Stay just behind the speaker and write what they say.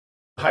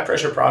High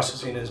pressure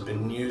processing has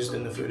been used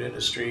in the food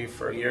industry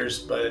for years,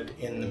 but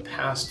in the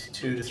past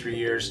 2 to 3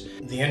 years,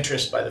 the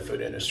interest by the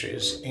food industry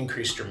has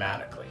increased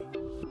dramatically.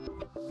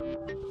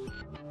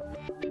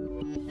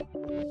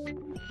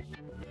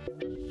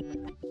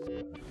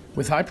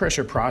 With high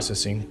pressure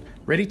processing,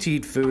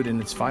 ready-to-eat food in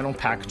its final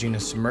packaging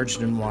is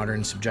submerged in water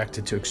and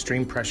subjected to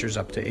extreme pressures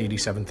up to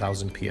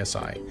 87,000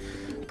 psi.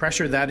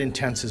 Pressure that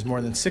intense is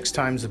more than 6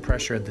 times the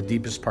pressure at the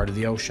deepest part of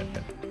the ocean.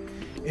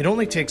 It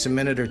only takes a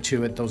minute or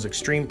two at those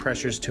extreme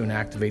pressures to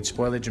inactivate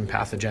spoilage and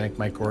pathogenic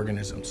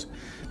microorganisms.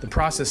 The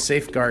process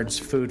safeguards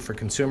food for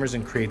consumers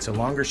and creates a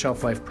longer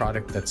shelf life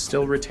product that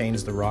still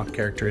retains the raw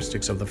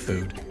characteristics of the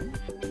food.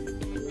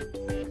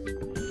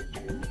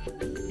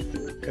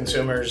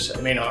 Consumers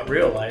may not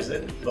realize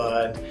it,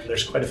 but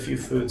there's quite a few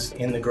foods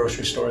in the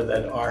grocery store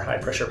that are high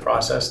pressure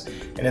processed,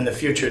 and in the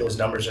future those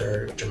numbers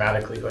are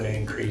dramatically going to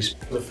increase.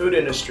 The food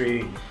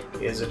industry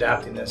is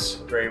adapting this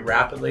very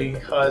rapidly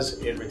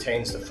because it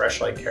retains the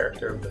fresh-like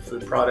character of the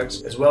food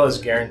products, as well as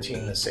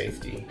guaranteeing the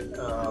safety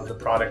of the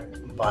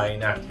product by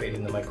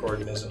inactivating the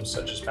microorganisms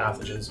such as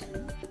pathogens.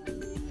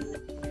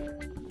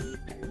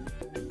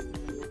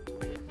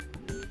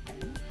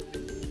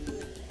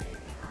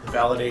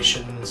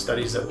 Validation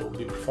studies that will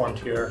be performed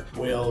here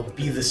will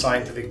be the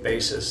scientific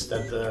basis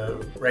that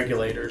the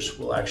regulators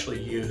will actually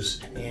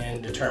use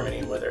in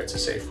determining whether it's a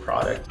safe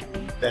product.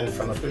 Then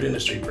from a food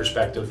industry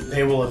perspective,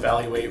 they will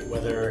evaluate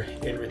whether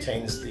it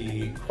retains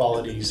the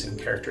qualities and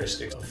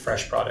characteristics of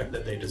fresh product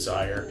that they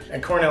desire.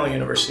 At Cornell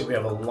University, we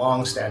have a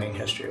long-standing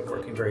history of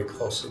working very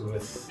closely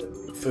with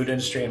the food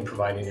industry and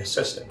providing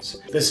assistance.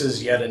 This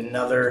is yet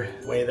another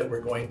way that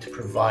we're going to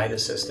provide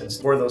assistance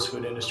for those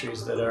food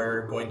industries that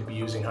are going to be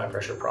using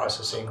high-pressure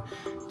processing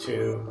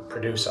to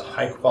produce a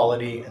high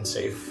quality and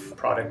safe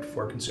product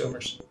for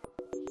consumers.